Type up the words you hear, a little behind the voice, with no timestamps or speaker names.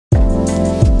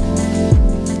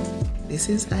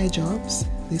this is eye drops,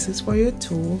 this is for your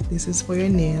toe, this is for your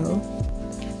nail,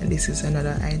 and this is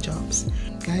another eye drops.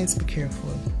 Guys, be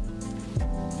careful.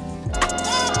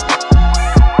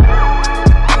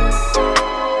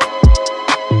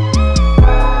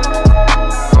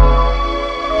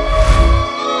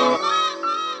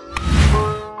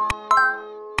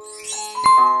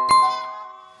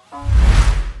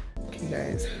 Okay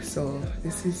guys, so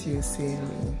this is you seeing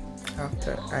me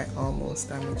after I almost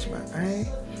damaged my eye.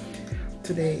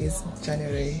 Today is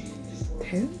January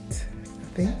 10th, I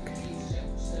think.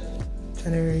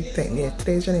 January 10th, yeah,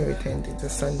 today is January 10th, it's a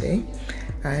Sunday.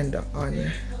 And on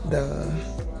the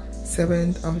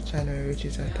 7th of January, which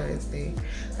is a Thursday,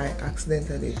 I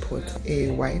accidentally put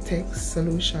a Whitex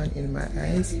solution in my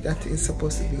eyes that is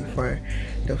supposed to be for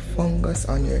the fungus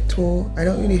on your toe. I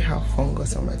don't really have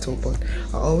fungus on my toe, but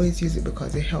I always use it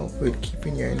because it helps with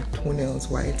keeping your toenails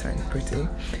white and pretty.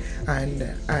 And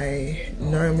I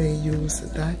normally use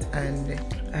that, and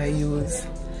I use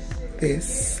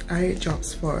this eye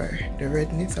drops for the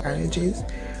redness allergies,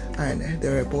 and they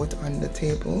were both on the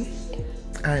table.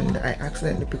 And I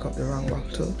accidentally picked up the wrong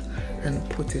bottle and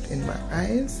put it in my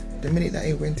eyes. The minute that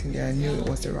it went in there, I knew it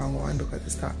was the wrong one because it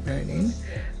started burning.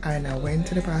 And I went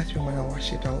to the bathroom and I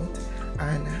washed it out.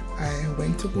 And I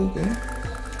went to Google,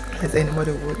 as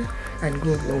anybody would, and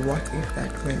Google what if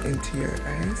that went into your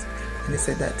eyes. And they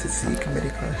said that to seek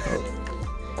medical help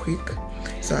quick.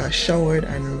 So I showered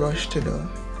and rushed to the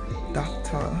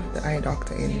doctor, the eye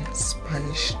doctor in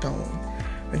Spanish Town.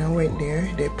 When I went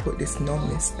there, they put this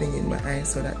numbness thing in my eye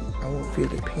so that I won't feel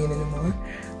the pain anymore.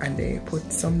 And they put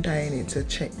some dye in it to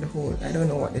check the hole. I don't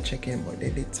know what they're checking, but they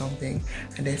did something.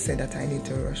 And they said that I need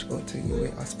to rush go to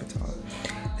UA hospital.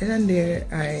 Then and there,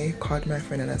 I called my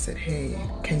friend and I said, hey,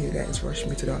 can you guys rush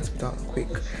me to the hospital quick?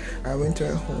 I went to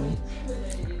her home.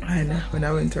 And when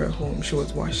I went to her home, she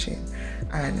was washing.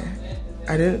 And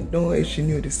I didn't know if she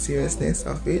knew the seriousness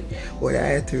of it, but I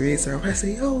had to raise her up. I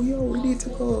said, yo, we need to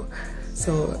go.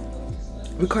 So,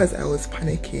 because I was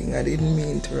panicking, I didn't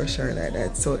mean to rush her like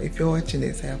that. So, if you're watching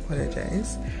this, I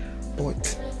apologize.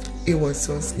 But it was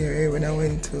so scary. When I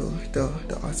went to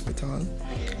the hospital,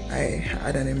 I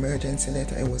had an emergency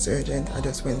letter. It was urgent. I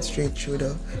just went straight through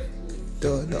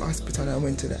the hospital. I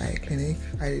went to the eye clinic.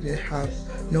 I didn't have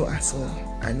no hassle.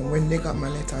 And when they got my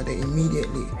letter, they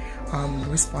immediately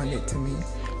responded to me.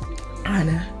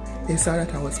 And they saw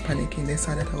that I was panicking, they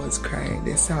saw that I was crying,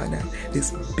 they saw that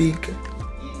this big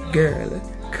girl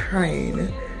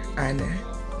crying, and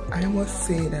I must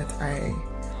say that I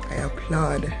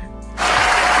applaud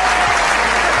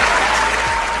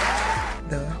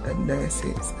the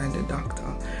nurses and the doctor,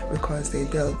 because they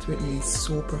dealt with me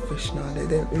so professional. They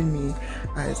dealt with me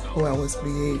as how I was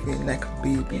behaving, like a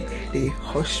baby. They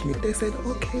hushed me. They said,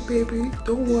 okay baby,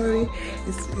 don't worry,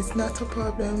 it's not a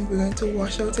problem, we're going to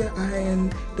wash out your eye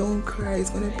and don't cry, it's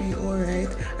gonna be alright.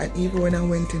 And even when I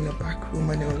went in the back room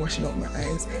and they were washing out my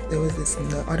eyes, there was this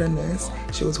other nurse.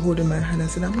 She was holding my hand and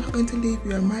said, I'm not going to leave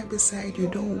you, I'm right beside you,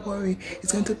 don't worry,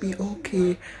 it's going to be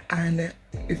okay. And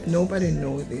if nobody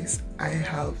knows this, I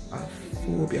have a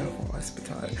phobia for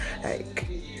hospital. Like,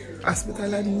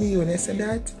 hospital and me, when I said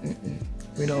that,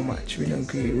 we don't match, we don't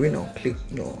agree, we don't click,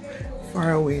 no.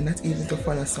 Far away, not even to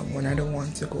follow someone, I don't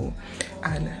want to go.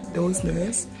 And those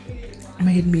nurses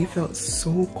made me feel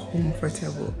so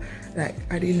comfortable. Like,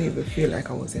 I didn't even feel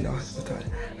like I was in the hospital.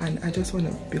 And I just want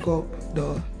to pick up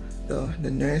the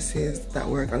nurses that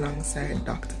work alongside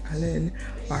Dr. Allen,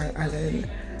 R. Allen,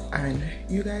 and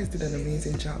you guys did an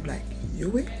amazing job. Like,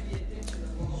 UA,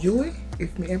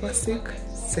 if me ever sick,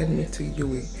 send me to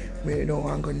UA. Me don't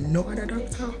want to go no other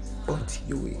doctor but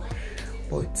UA.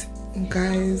 But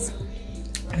guys,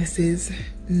 this is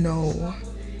now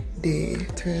day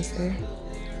Thursday,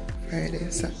 Friday,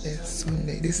 Saturday,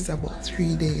 Sunday. This is about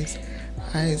 3 days.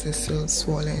 My eyes are still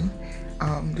swollen.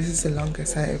 This is the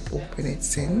longest I've opened it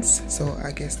since, so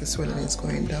I guess the swelling is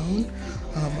going down.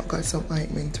 I got some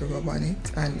ointment to rub on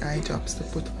it and eye drops to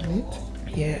put on it.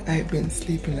 Yeah, I've been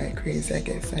sleeping like crazy. I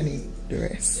guess I need the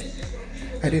rest.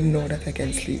 I didn't know that I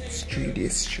can sleep 3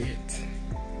 days straight,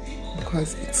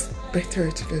 because it's better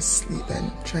to just sleep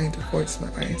than trying to force my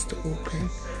eyes to open.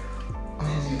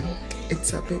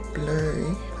 It's a bit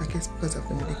blurry, I guess because of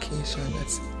the medication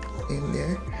that's in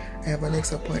there. I have a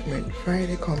next appointment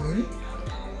Friday coming,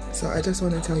 so I just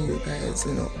want to tell you guys,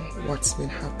 you know, what's been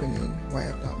happening, why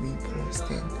I've not been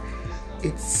posting.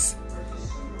 It's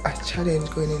a challenge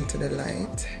going into the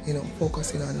light, you know,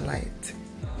 focusing on light,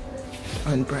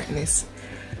 on brightness.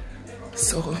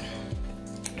 So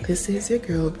this is your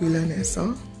girl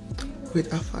V-La-Nessa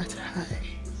with a fat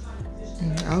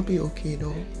high. I'll be okay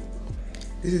though.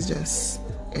 This is just,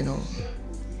 you know,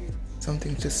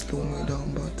 something to slow me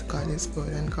down, but God is good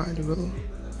and God will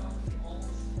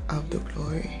have the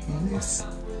glory in this.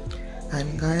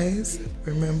 And guys,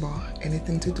 remember,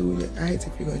 anything to do with your eyes,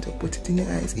 if you're going to put it in your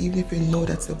eyes, even if you know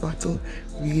that's a bottle,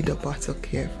 read the bottle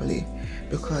carefully,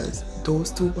 because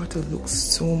those two bottles look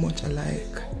so much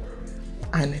alike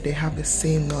and they have the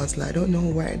same nozzle. I don't know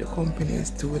why the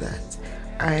companies do that.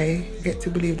 I get to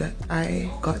believe that I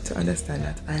got to understand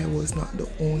that I was not the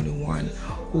only one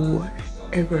who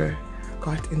ever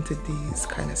got into these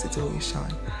kind of situation.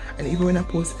 And even when I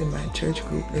posted in my church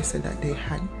group, they said that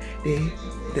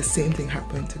the same thing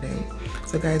happened to them.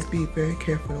 So guys, be very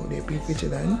careful out there, be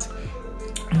vigilant.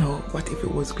 No, what if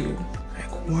it was glue?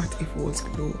 Like, what if it was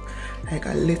glue? Like,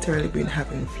 I literally been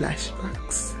having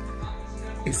flashbacks.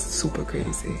 It's super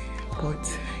crazy.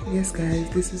 But yes guys,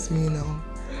 this is me now,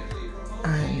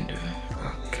 and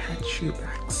I'll catch you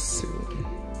back soon.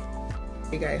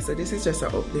 Hey guys, so this is just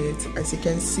an update. As you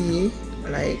can see,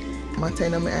 like, matter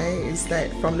in my eye is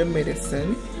like from the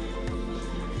medicine.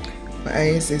 My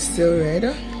eyes is still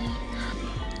red.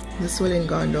 The swelling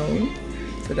gone down,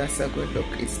 so that's a good look.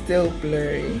 It's still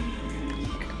blurry.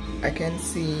 I can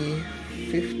see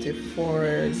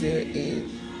 5408.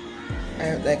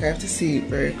 I have to see it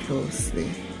very closely,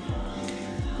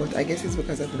 but I guess it's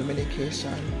because of the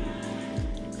medication.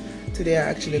 Today I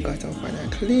actually got up and I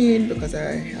cleaned because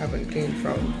I haven't cleaned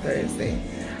from Thursday,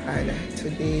 and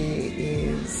today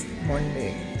is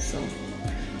Monday, so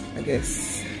I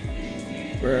guess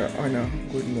we're on a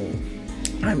good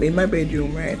move. I'm in my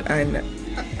bedroom, right, and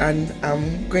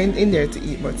I'm going in there to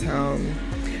eat, but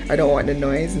I don't want the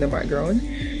noise in the background,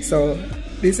 so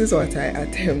this is what I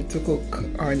attempt to cook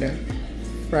on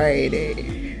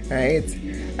Friday, right?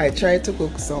 I tried to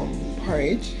cook some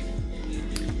porridge,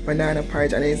 banana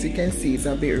porridge, and as you can see, it's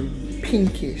a bit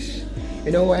pinkish.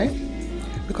 You know why?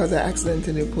 Because I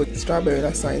accidentally put strawberry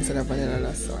lasso instead of vanilla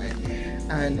lasso,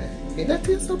 and it not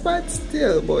taste so bad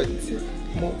still, but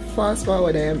fast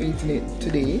forward, I am eating it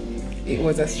today. It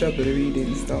was a struggle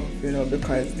reading stuff, you know,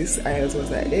 because this eye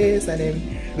was like this, and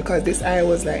then because this eye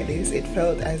was like this, it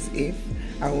felt as if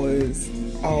I was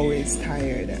always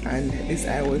tired, and this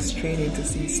eye was training to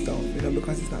see stuff, you know,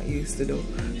 because it's not used to the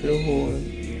whole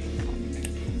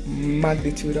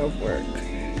magnitude of work.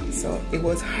 So it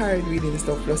was hard reading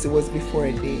stuff, plus it was before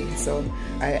a day, so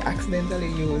I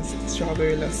accidentally used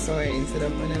strawberry lasso instead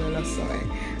of vanilla lasso,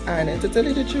 and to tell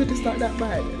you the truth, it's not that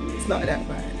bad. It's not that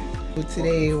bad. So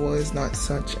today was not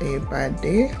such a bad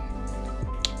day.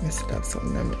 I still have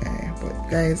something on my eye, but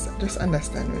guys, just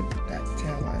understand with that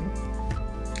time, man.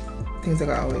 Things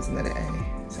are always in the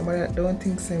eye. Somebody don't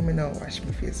think so me now wash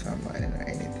my face for morning or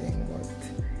anything, but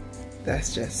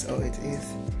that's just how it is.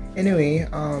 Anyway,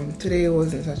 today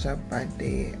wasn't such a bad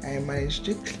day. I managed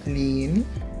to clean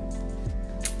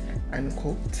and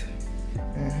cooked.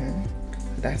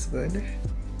 That's good.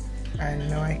 And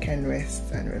now I can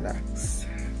rest and relax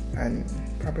and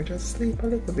probably just sleep a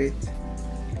little bit.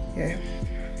 Yeah.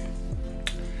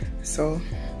 So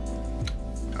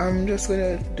I'm just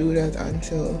gonna do that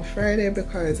until Friday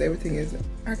because everything is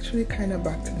actually kind of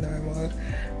back to normal.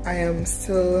 I'm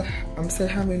still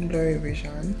having blurry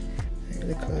vision.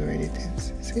 Look how red it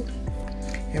is. See?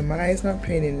 Yeah, my eye's not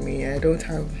paining me. I don't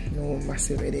have no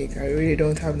massive headache. I really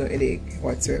don't have no headache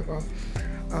whatsoever.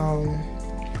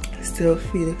 Still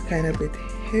feel kind of a bit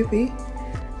heavy,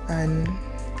 and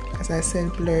as I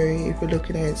said, blurry. If you're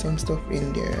looking at some stuff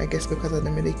in there, I guess because of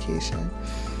the medication.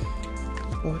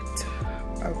 But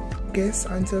I guess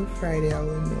until Friday I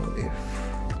will know if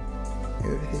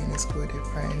everything is good.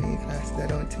 If I need glasses, I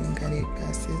don't think I need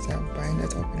glasses. I'm buying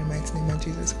that up in the mighty name of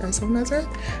Jesus Christ of Nazareth.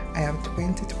 I have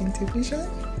 20/20 vision.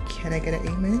 Can I get an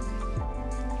amen?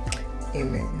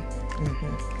 Amen.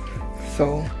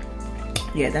 So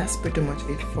yeah, that's pretty much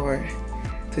it for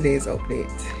today's update.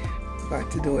 Got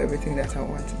to do everything that I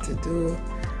wanted to do,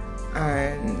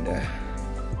 and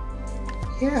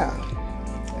yeah,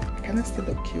 I kind of still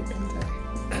look cute, don't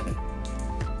I?